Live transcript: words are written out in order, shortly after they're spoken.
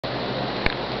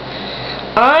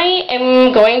I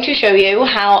am going to show you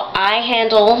how I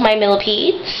handle my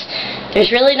millipedes.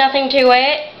 There's really nothing to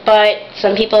it, but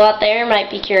some people out there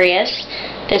might be curious.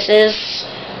 This is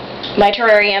my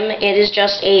terrarium. It is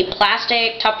just a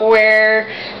plastic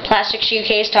Tupperware, plastic shoe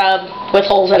case tub with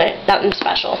holes in it. Nothing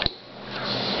special.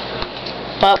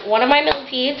 But one of my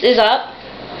millipedes is up.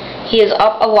 He is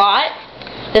up a lot.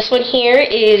 This one here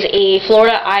is a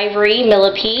Florida Ivory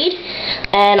millipede,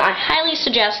 and I highly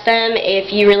suggest them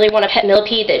if you really want a pet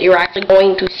millipede that you're actually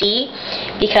going to see,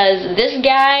 because this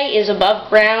guy is above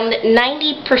ground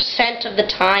 90% of the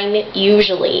time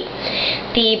usually.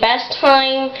 The best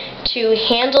time to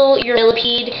handle your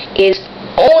millipede is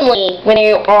only when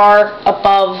they are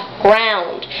above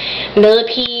ground.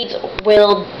 Millipedes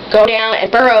will go down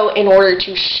and burrow in order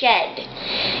to shed.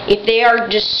 If they are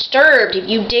disturbed, if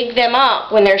you dig them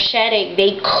up when they're shedding,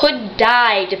 they could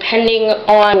die depending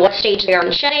on what stage they are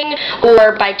in shedding,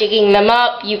 or by digging them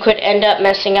up, you could end up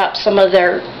messing up some of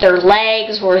their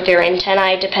legs or their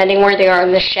antennae depending where they are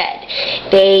in the shed.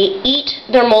 They eat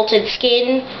their molted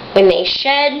skin when they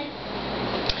shed,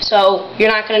 so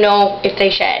you're not going to know if they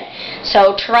shed.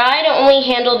 So try to only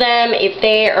handle them if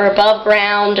they are above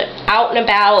ground, out and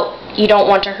about. You don't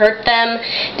want to hurt them.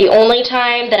 The only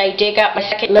time that I dig up my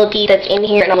second millipede that's in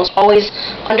here and almost always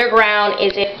underground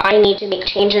is if I need to make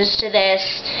changes to this,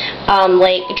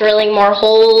 like drilling more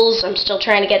holes. I'm still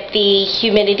trying to get the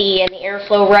humidity and the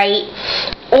airflow right,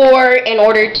 or in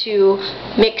order to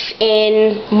mix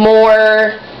in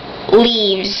more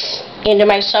leaves into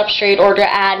my substrate, or to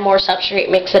add more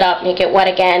substrate, mix it up, make it wet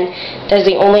again. That's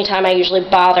the only time I usually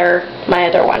bother my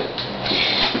other one.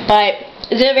 But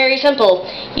it's very simple.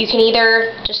 You can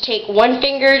either just take one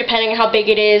finger, depending on how big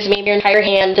it is, maybe your entire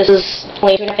hand, this is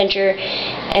only 2.5 inches,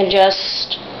 and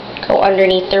just go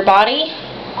underneath their body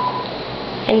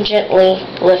and gently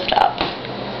lift up.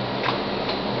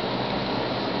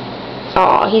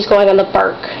 Aw, he's going on the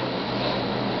bark.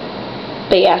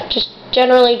 But yeah, just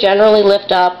generally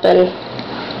lift up and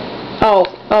oh,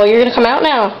 you're gonna come out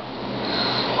now.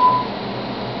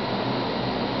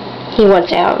 He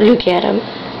wants out. Look at him.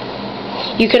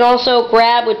 You can also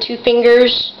grab with 2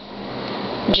 fingers,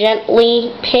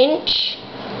 gently pinch.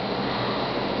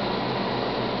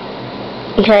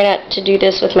 I'm trying not to do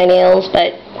this with my nails,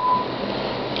 but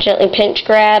gently pinch,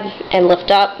 grab, and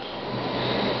lift up.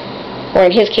 Or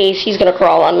in his case, he's gonna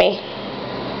crawl on me.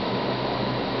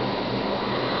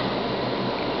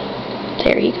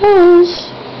 There he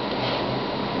goes.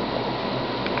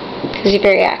 Because he's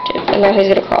very active, and now he's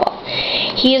going to crawl.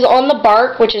 He is on the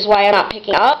bark, which is why I'm not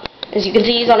picking up. As you can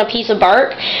see, he's on a piece of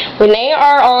bark. When they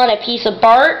are on a piece of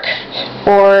bark,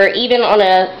 or even on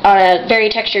a very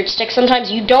textured stick, sometimes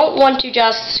you don't want to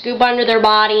just scoop under their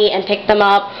body and pick them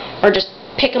up, or just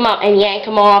pick them up and yank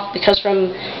them off, because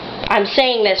I'm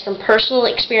saying this from personal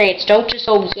experience, don't just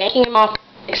go yanking them off,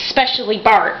 especially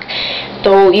bark.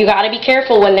 Though you got to be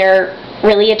careful when they're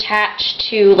really attached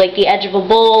to like the edge of a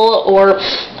bowl or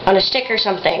on a stick or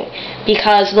something,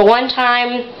 because the one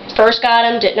time first got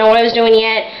him, didn't know what I was doing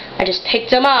yet, I just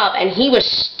picked him up and he was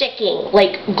sticking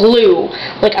like glue,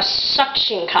 like a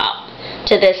suction cup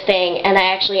to this thing, and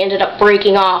I actually ended up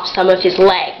breaking off some of his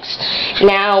legs.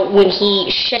 Now when he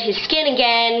shed his skin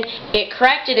again, it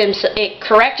corrected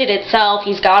itself.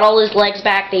 He's got all his legs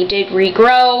back. They did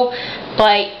regrow,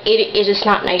 but it is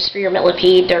not nice for your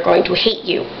millipede. They're going to hate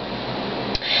you.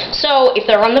 So if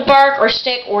they're on the bark or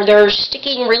stick, or they're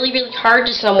sticking really hard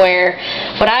to somewhere,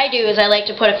 what I do is I like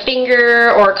to put a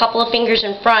finger or a couple of fingers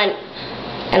in front,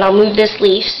 and I'll move this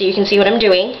leaf so you can see what I'm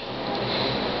doing.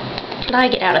 And I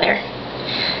get out of there.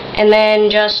 And then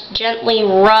just gently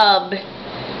rub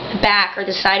the back or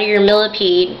the side of your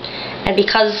millipede, and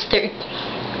because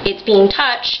it's being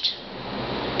touched,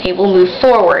 they will move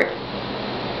forward.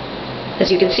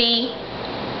 As you can see,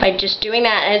 by just doing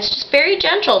that, and it's just very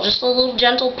gentle, just a little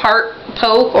gentle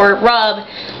poke or rub,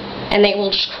 and they will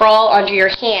just crawl onto your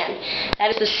hand. That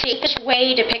is the safest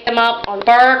way to pick them up on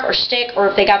bark or stick, or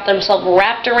if they got themselves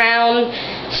wrapped around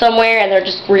somewhere and they're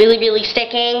just really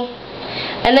sticking.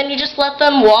 And then you just let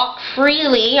them walk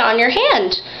freely on your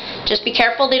hand. Just be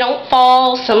careful they don't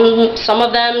fall. Some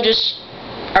of them just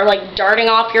are like darting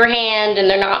off your hand and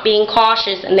they're not being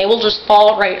cautious, and they will just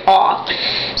fall right off.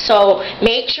 So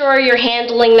make sure you're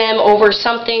handling them over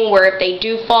something where if they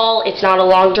do fall, it's not a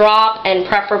long drop, and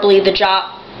preferably the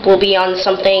drop will be on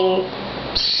something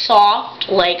soft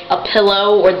like a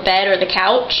pillow or the bed or the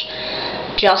couch,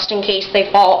 just in case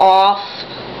they fall off.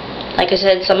 Like I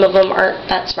said, some of them aren't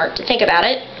that smart to think about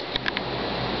it.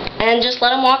 And just let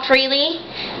them walk freely.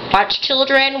 Watch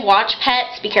children, watch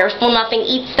pets, be careful nothing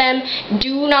eats them.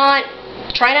 Do not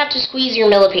try not to squeeze your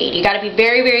millipede. You got to be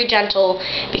very, very gentle,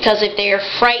 because if they are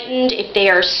frightened, if they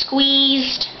are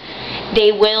squeezed,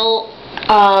 they will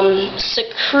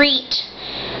secrete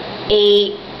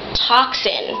a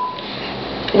toxin,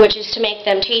 which is to make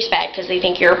them taste bad because they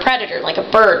think you're a predator, like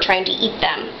a bird trying to eat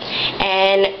them.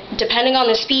 And depending on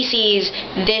the species,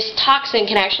 this toxin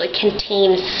can actually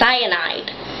contain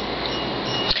cyanide.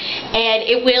 And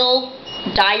it will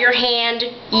dye your hand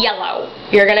yellow.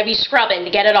 You're going to be scrubbing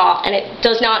to get it off, and it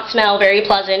does not smell very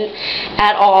pleasant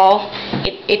at all.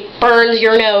 It burns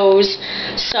your nose,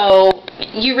 so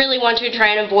you really want to try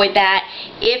and avoid that.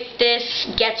 If this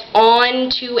gets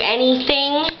onto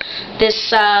anything,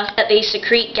 that they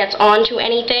secrete gets onto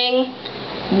anything,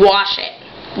 wash it.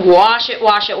 Wash it,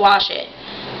 wash it, wash it.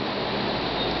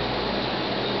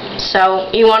 So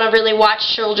you want to really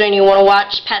watch children, you want to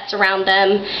watch pets around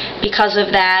them because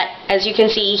of that. As you can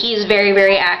see, he is very,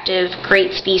 very active,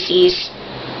 great species,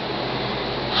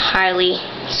 highly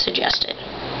suggested.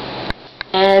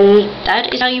 And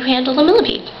that is how you handle a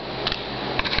millipede.